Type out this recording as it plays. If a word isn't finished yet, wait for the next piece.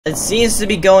It seems to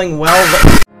be going well.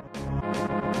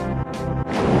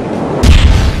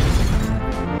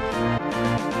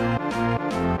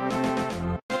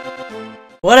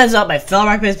 What is up, my fellow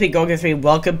rockmanbusiness Go 3?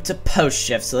 Welcome to Post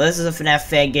Shift. So this is a FNAF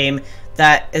fan game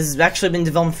that has actually been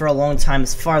developed for a long time,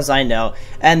 as far as I know.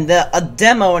 And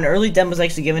an early demo was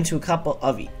actually given to a couple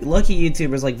of lucky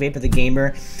YouTubers like Vapor the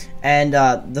Gamer. And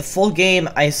the full game,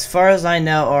 as far as I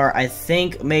know, or I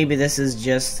think maybe this is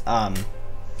just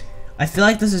I feel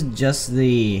like this is just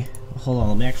the. Hold on,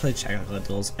 let me actually check out the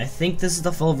tools. I think this is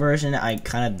the full version. I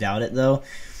kind of doubt it though.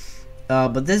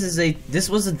 But this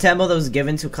was a demo that was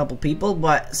given to a couple people.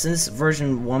 But since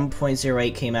version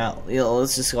 1.08 came out,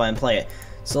 let's just go ahead and play it.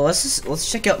 So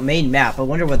let's check out main map. I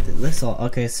wonder what this all.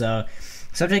 Okay, so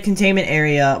subject containment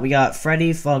area. We got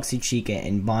Freddy, Foxy, Chica,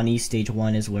 and Bonnie. Stage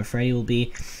 1 is where Freddy will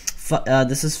be.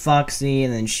 This is Foxy,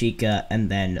 and then Chica, and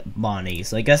then Bonnie.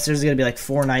 So I guess there's gonna be like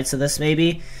 4 nights of this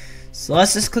maybe. So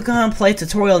let's just click on play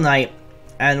tutorial night,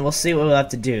 and we'll see what we'll have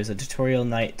to do. So tutorial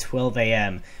night, 12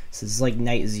 AM. So this is like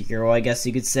night 0, I guess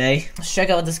you could say. Let's check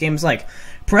out what this game is like.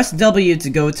 Press W to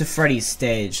go to Freddy's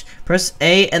stage. Press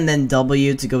A and then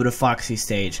W to go to Foxy's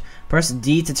stage. Press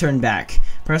D to turn back.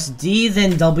 Press D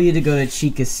then W to go to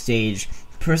Chica's stage.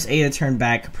 Press A to turn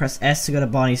back. Press S to go to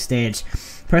Bonnie's stage.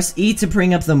 Press E to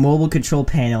bring up the mobile control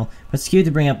panel. Press Q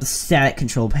to bring up the static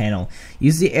control panel.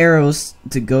 Use the arrows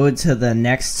to go to the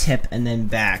next tip and then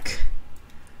back.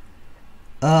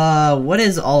 What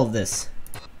is all of this?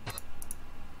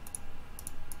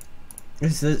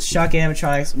 It's the shock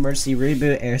animatronics, emergency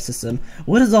reboot, air system.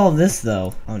 What is all of this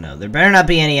though? Oh no, there better not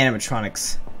be any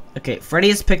animatronics. Okay, Freddy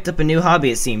has picked up a new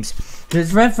hobby, it seems. To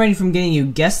prevent Freddy from getting you,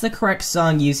 guess the correct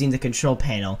song using the control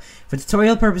panel. For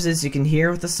tutorial purposes, you can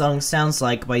hear what the song sounds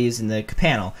like by using the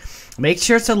panel. Make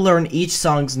sure to learn each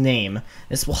song's name.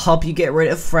 This will help you get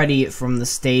rid of Freddy from the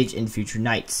stage in future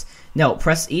nights. No,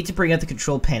 press E to bring up the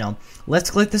control panel. Let's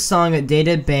click the song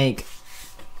Databank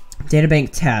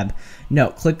tab.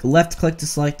 No, left click to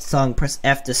select the song, press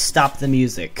F to stop the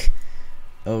music.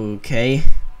 Okay.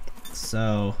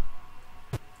 So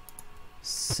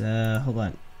hold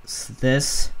on. So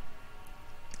this,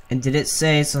 and did it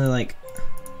say something like,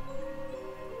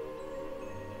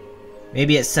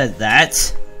 maybe it said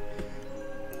that?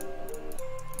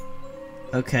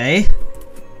 Okay.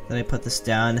 Then I put this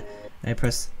down and I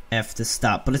press F to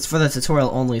stop, but it's for the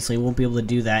tutorial only, so you won't be able to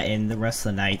do that in the rest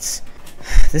of the nights.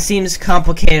 This seems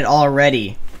complicated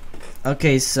already.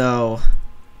 Okay, so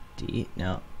D,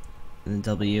 no, and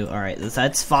W. All right,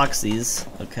 that's Foxy's.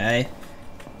 Okay.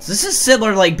 So this is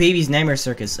similar to like Baby's Nightmare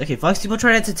Circus. Okay, Foxy will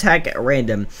try to attack at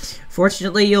random.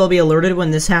 Fortunately, you'll be alerted when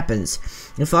this happens.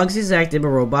 If Foxy is active, a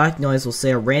robotic noise will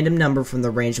say a random number from the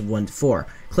range of 1 to 4.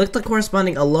 Click the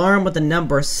corresponding alarm with the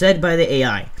number said by the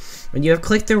AI. When you have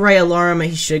clicked the right alarm,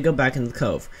 he should go back in the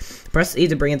cove. Press E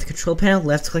to bring up the control panel,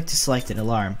 left click to select an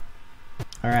alarm.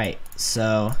 Alright,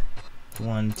 so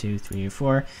 1, 2, 3,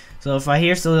 4. So if I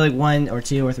hear still like 1 or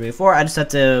 2 or 3 or 4, I just have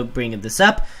to bring this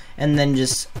up and then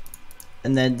this,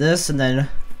 and then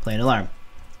play an alarm.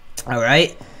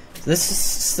 Alright, so this is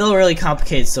still really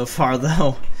complicated so far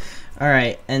though.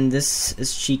 Alright, and this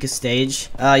is Chica's stage.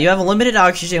 You have a limited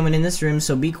oxygen when in this room,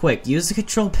 so be quick. Use the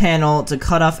control panel to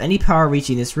cut off any power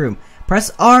reaching this room.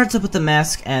 Press R to put the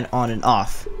mask on and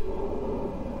off.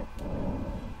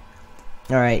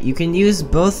 Alright, you can use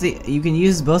both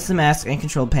the mask and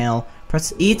control panel.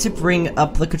 Press E to bring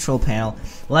up the control panel.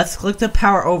 Left click the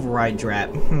power override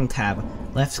tab.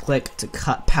 Left click to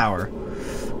cut power.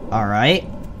 Alright.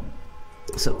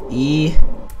 So E.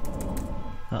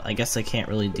 Well, I guess I can't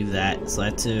really do that, so I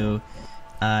have to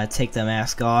take the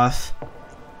mask off.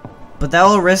 But that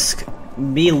will risk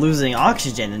me losing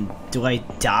oxygen, and do I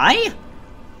die? I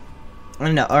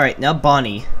don't know. Alright, now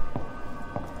Bonnie.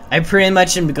 I pretty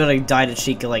much am gonna die to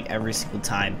Chica like every single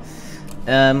time.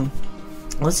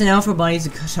 Listen out for Bonnie's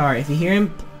guitar. If you hear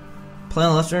him play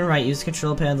on the left or right, use the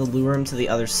control panel to lure him to the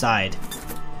other side.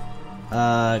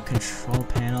 Control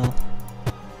panel.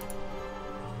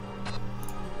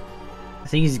 I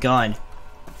think he's gone.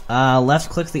 Left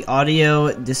click the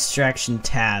audio distraction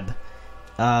tab.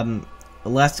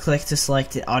 Left click to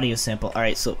select the audio sample.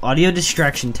 Alright, so audio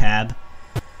distraction tab.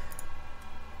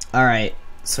 Alright,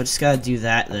 so I just gotta do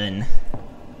that then.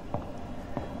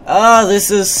 Oh,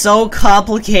 this is so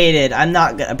complicated.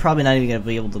 I'm probably not even gonna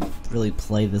be able to really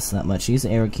play this that much. Use the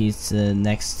arrow keys to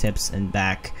next tips and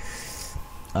back.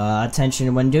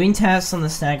 Attention, when doing tasks on the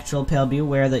static control panel, be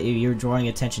aware that you're drawing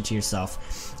attention to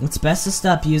yourself. It's best to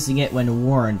stop using it when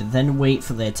warned, then wait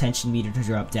for the attention meter to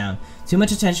drop down. Too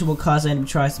much attention will cause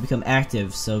animatronics to become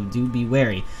active, so do be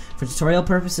wary. For tutorial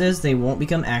purposes, they won't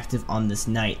become active on this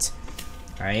night.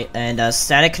 Alright, and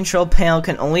static control panel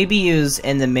can only be used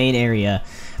in the main area.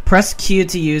 Press Q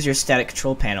to use your static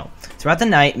control panel. Throughout the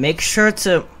night, make sure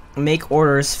to make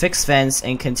orders, fix vents,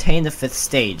 and contain the 5th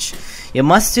stage. You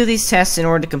must do these tasks in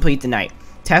order to complete the night.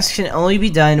 Tasks can only be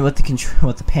done with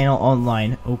the panel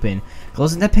online open.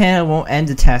 Closing the panel won't end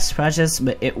the task process,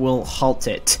 but it will halt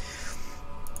it.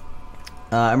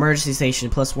 Emergency station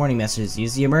plus warning messages.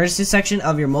 Use the emergency section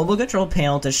of your mobile control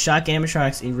panel to shock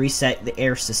animatronics and reset the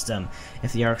air system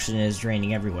if the oxygen is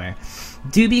draining everywhere.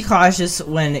 Do be cautious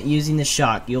when using the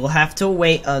shock. You'll have to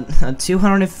wait a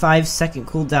 205-second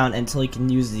cooldown until you can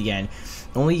use it again.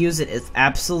 Only use it if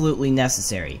absolutely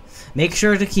necessary. Make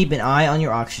sure to keep an eye on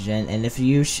your oxygen, and if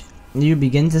you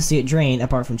begin to see it drain,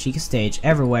 apart from CHICA stage,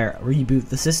 everywhere, reboot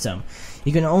the system.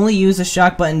 You can only use the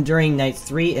shock button during night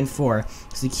 3 and 4,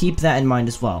 so keep that in mind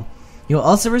as well. You'll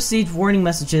also receive warning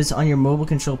messages on your mobile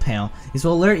control panel. These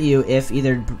will alert you if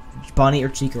either Bonnie or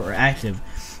CHICA are active.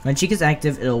 When CHICA is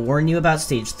active, it'll warn you about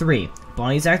stage 3.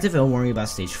 Bonnie is active, it'll warn you about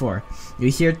stage 4. You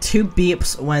hear 2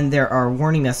 beeps when there are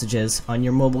warning messages on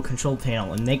your mobile control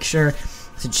panel, and make sure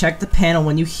to check the panel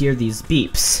when you hear these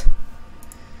beeps.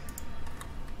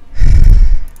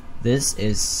 This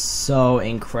is so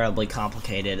incredibly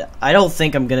complicated. I don't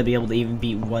think I'm gonna be able to even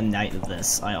beat one night of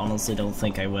this. I honestly don't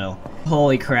think I will.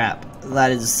 Holy crap.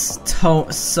 That is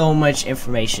so much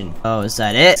information. Oh, is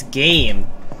that it? Game.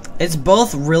 It's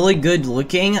both really good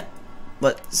looking,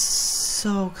 but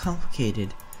so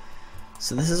complicated.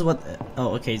 So this is what...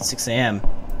 Oh, okay, it's 6 AM.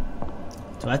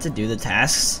 Do I have to do the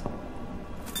tasks?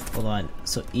 Hold on.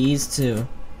 So E's to...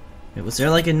 Wait, was there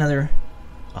like another...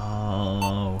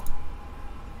 Oh...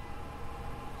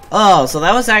 Oh, so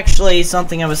that was actually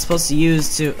something I was supposed to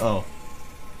use to... Oh.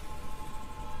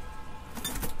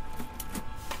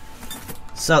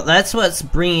 So that's what's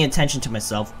bringing attention to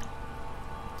myself.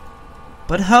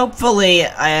 But hopefully,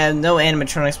 no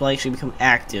animatronics will actually become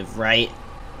active, right?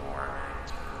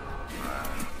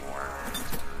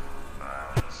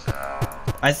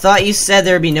 I thought you said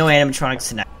there would be no animatronics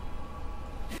tonight.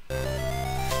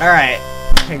 Alright.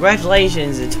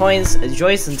 Congratulations,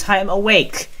 enjoy some time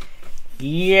awake.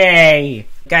 Yay!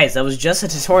 Guys, that was just a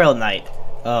tutorial night.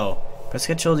 Oh. Press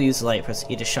control to use the light. Press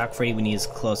E to shock Freddy when he is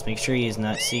close. Make sure he is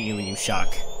not seeing you when you shock.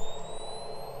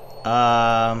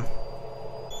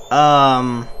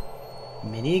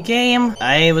 Mini game?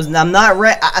 I'm not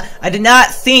I did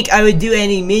not think I would do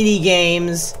any mini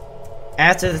games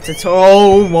after the tutorial.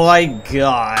 Oh my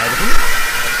god.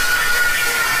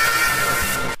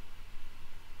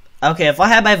 Okay, if I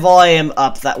had my volume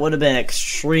up, that would have been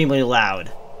extremely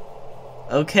loud.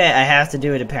 Okay, I have to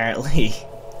do it apparently.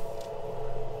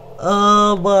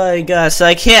 Oh my gosh, so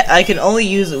I can only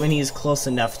use it when he's close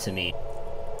enough to me.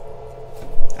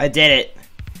 I did it.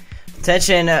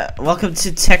 Attention, welcome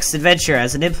to Text Adventure.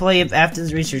 As an employee of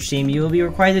Afton's research team, you will be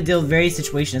required to deal with various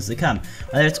situations to come.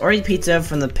 Whether it's ordering pizza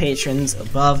from the patrons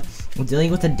above, or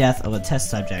dealing with the death of a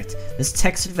test subject. This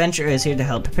text adventure is here to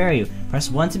help prepare you. Press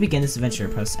 1 to begin this adventure.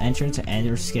 Press enter to end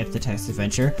or skip the text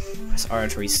adventure. Press R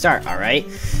to restart, alright?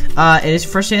 It is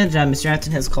first day on the job. Mr.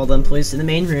 Afton has called on police in the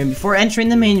main room. Before entering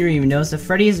the main room, you notice that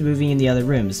Freddy is moving in the other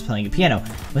rooms, playing a piano.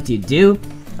 What do you do?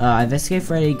 Investigate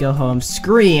Freddy, go home,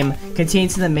 scream, continue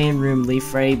to the main room, leave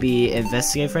Freddy be,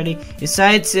 investigate Freddy.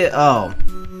 Decide to, oh.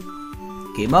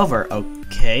 Game over,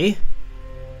 okay.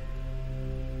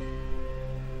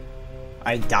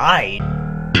 I died.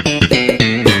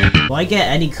 Will I get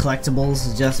any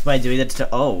collectibles just by doing that to-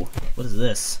 oh, what is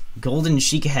this? Golden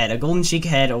CHICA head. A golden CHICA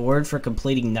head, a word for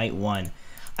completing night 1.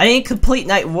 I didn't complete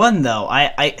night 1 though.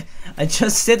 I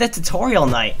just did that tutorial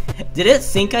night. Did it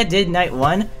think I did night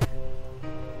 1?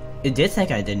 It did think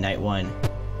I did night 1.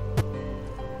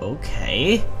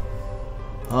 Okay.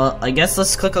 Well, I guess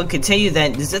let's click on continue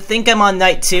then. Does it think I'm on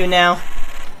night 2 now?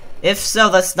 If so,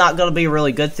 that's not gonna be a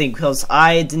really good thing because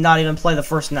I did not even play the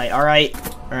first night. Alright.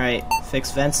 Alright.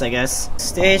 Fix vents, I guess.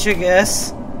 Stage, I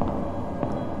guess.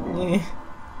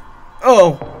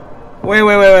 Oh! Wait.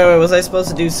 Was I supposed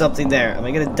to do something there? Am I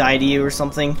gonna die to you or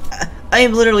something? I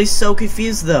am literally so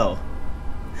confused though.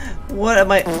 What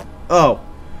am I? Oh.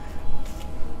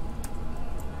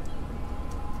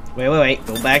 Wait.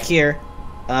 Go back here.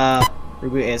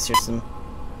 Reboot answer some.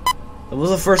 That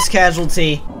was the first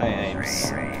casualty.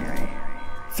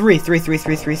 Three. I think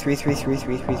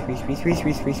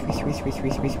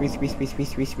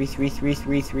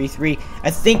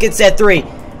it's at 3.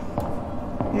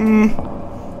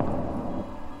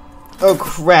 Oh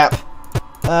crap.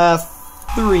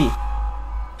 3.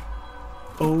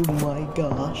 Oh my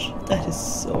gosh, that is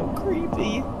so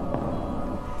creepy.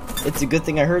 It's a good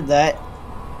thing I heard that.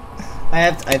 I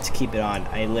have to keep it on.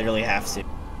 I literally have to.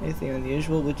 Anything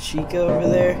unusual with Chica over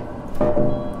there?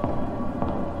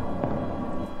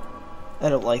 I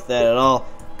don't like that at all.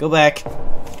 Go back.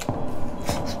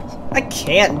 I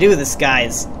can't do this,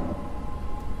 guys.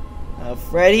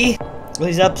 Freddy? Well,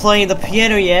 he's not playing the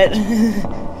piano yet.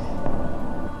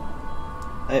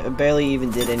 I barely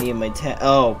even did any of my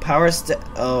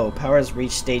Power's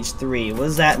reached stage 3. What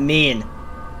does that mean?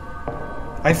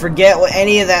 I forget what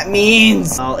any of that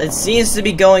means! Well, it seems to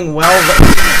be going well.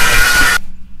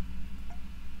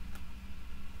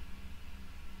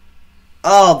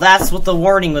 Oh, that's what the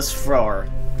warning was for.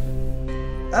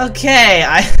 Okay,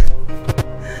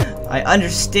 I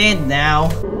understand now.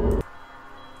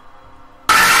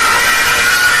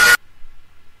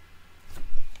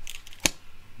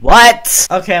 What?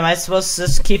 Okay, am I supposed to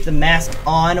just keep the mask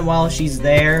on while she's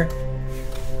there?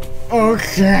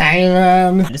 Okay,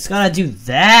 then. I just gotta do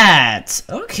that.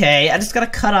 Okay, I just gotta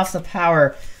cut off the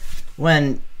power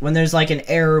when there's like an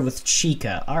error with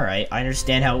Chica. Alright, I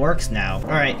understand how it works now.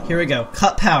 Alright, here we go.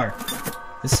 Cut power.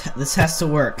 This has to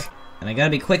work. And I gotta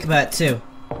be quick about it too.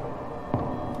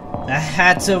 That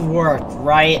had to work,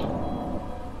 right?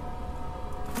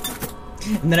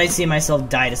 And then I see myself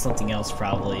die to something else,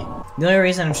 probably. The only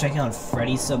reason I'm checking on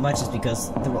Freddy so much is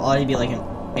because there will already be like an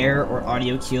error or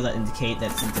audio cue that indicate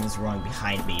that something is wrong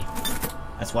behind me.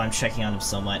 That's why I'm checking on him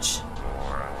so much.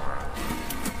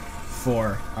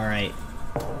 4. Alright.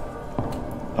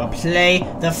 I'll play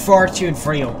the fortune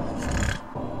for you.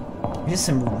 Just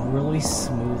some really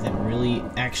smooth and really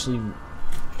actually...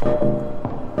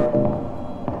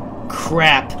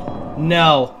 Crap.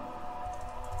 No.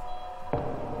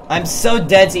 I'm so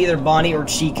dead to either Bonnie or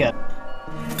Chica.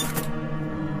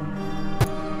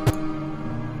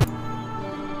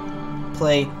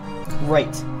 Play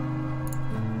right.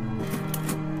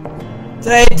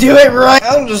 Did I do it right?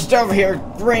 I'm just over here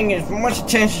bringing as much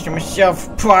attention to myself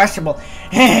as possible.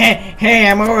 Hey,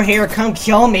 I'm over here, come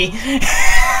kill me.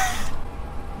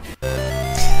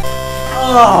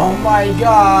 Oh my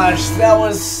gosh, that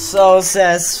was so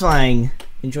satisfying.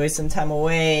 Enjoy some time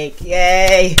awake,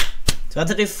 yay! So I have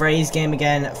to do Freddy's game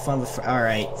again. Fun with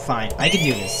alright, fine. I can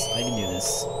do this. I can do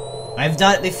this. I've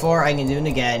done it before, I can do it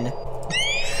again.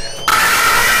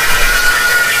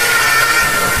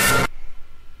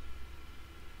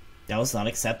 That was not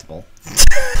acceptable.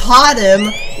 Caught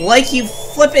him like you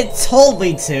flippin' told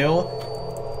me to.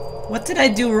 What did I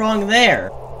do wrong there?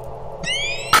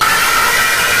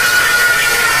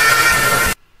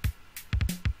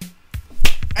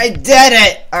 I did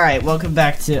it! Alright, welcome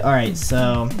back to... Alright,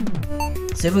 so...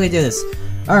 see if we can do this.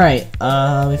 Alright,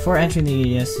 before entering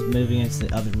the EDS, moving into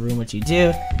the other room, what you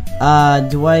do.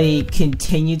 Do I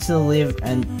continue to live,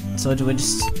 and so do I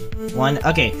just... one?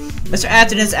 Okay. Mr.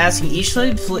 Afton is asking each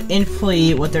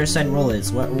employee what their assigned role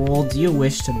is. What role do you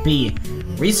wish to be?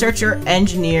 Researcher,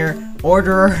 engineer,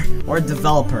 orderer, or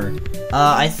developer?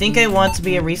 I think I want to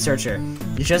be a researcher.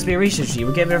 You just be a researcher. You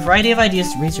were given a variety of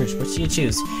ideas to research. What should you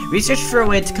choose? Research for a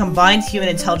way to combine human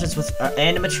intelligence with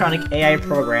animatronic AI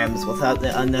programs without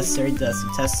the unnecessary deaths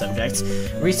of test subjects.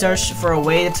 Research for a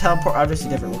way to teleport objects to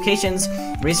different locations.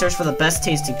 Research for the best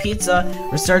tasting pizza.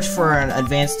 Research for an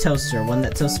advanced toaster, one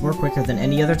that toasts more quicker than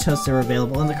any other toaster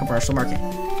available in the commercial market.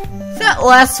 That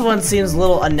last one seems a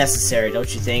little unnecessary,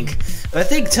 don't you think? But I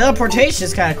think teleportation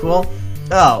is kind of cool.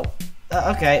 Oh.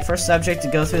 Okay, first subject to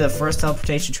go through the first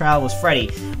teleportation trial was Freddy.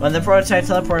 When the prototype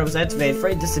teleporter was activated,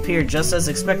 Freddy disappeared just as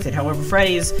expected. However,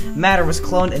 Freddy's matter was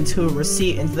cloned into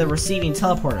the receiving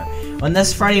teleporter. When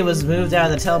this Freddy was moved out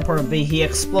of the teleporter bay, he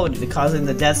exploded, causing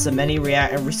the deaths of many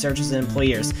researchers and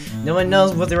employees. No one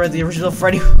knows whether the original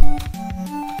Freddy...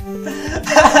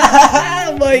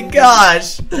 Oh my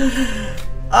gosh!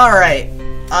 Alright,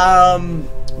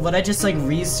 would I just like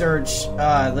research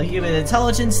the human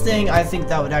intelligence thing? I think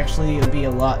that would actually be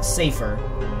a lot safer.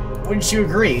 Wouldn't you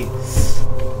agree?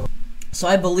 So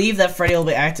I believe that Freddy will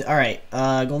be active. Alright,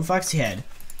 Golden Foxy Head.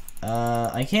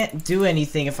 I can't do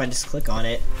anything if I just click on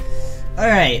it.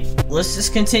 Alright, let's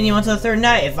just continue on to the third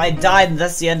night. If I die, then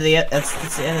that's the end of the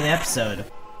episode.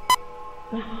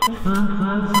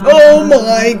 Oh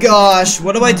my gosh!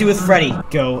 What do I do with Freddy?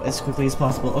 Go as quickly as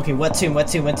possible. Okay, what tune? And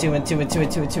he's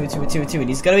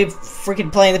gonna be freaking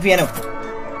playing the piano.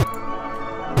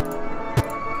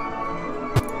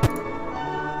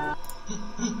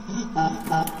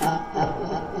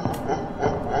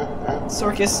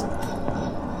 Circus.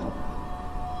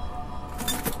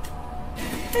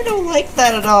 I don't like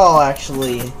that at all,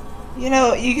 actually. You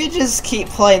know, you could just keep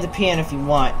playing the piano if you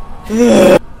want.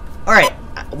 Alright,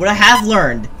 what I have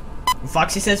learned,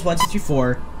 Foxy says 1, 2, 3,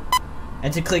 4,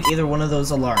 and to click either one of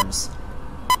those alarms.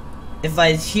 If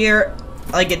I hear,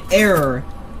 like, an error,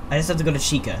 I just have to go to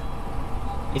Chica.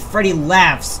 If Freddy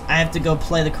laughs, I have to go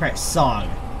play the correct song.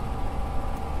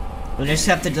 I just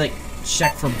have to, like,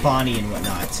 check for Bonnie and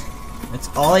whatnot. That's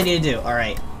all I need to do.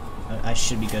 Alright. I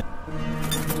should be good.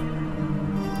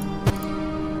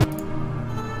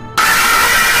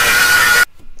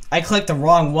 I clicked the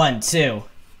wrong one, too.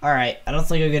 Alright, I don't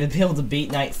think I'm gonna be able to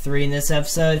beat Night 3 in this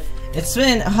episode. It's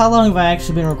been... How long have I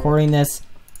actually been recording this?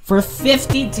 For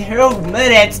 52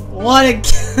 minutes! What a...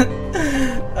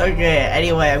 Okay,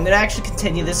 anyway, I'm gonna actually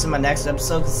continue this in my next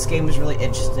episode because this game is really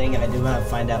interesting and I do want to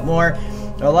find out more.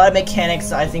 There are a lot of mechanics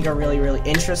that I think are really, really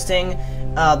interesting.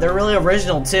 They're really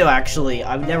original too, actually.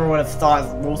 I never would have thought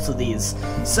of most of these.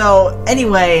 So,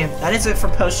 anyway, that is it for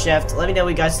Post Shift. Let me know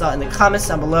what you guys thought in the comments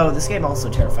down below. This game also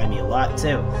terrified me a lot,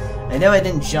 too. I know I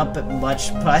didn't jump it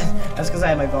much, but that's because I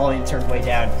had my volume turned way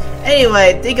down.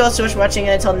 Anyway, thank you all so much for watching,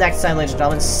 and until next time, ladies and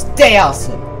gentlemen, stay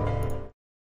awesome!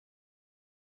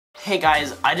 Hey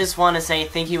guys, I just want to say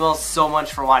thank you all so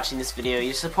much for watching this video.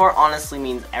 Your support honestly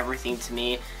means everything to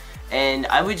me. And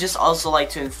I would just also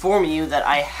like to inform you that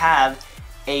I have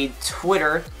a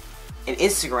Twitter, an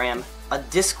Instagram, a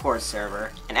Discord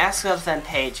server, an Ask About Fan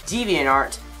page,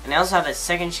 DeviantArt, and I also have a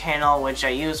second channel which I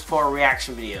use for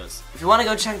reaction videos. If you want to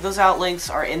go check those out, links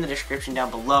are in the description down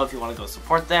below if you want to go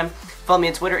support them. Follow me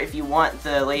on Twitter if you want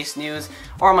the latest news,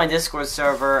 or my Discord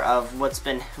server of what's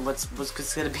going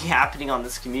to be happening on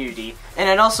this community. And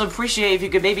I'd also appreciate if you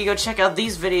could maybe go check out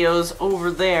these videos over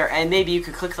there, and maybe you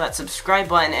could click that subscribe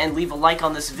button and leave a like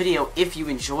on this video if you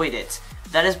enjoyed it.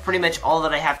 That is pretty much all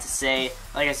that I have to say.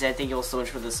 Like I said, thank you all so much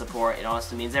for the support. It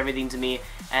honestly means everything to me.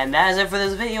 And that is it for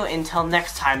this video. Until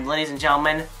next time, ladies and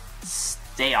gentlemen,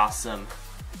 stay awesome.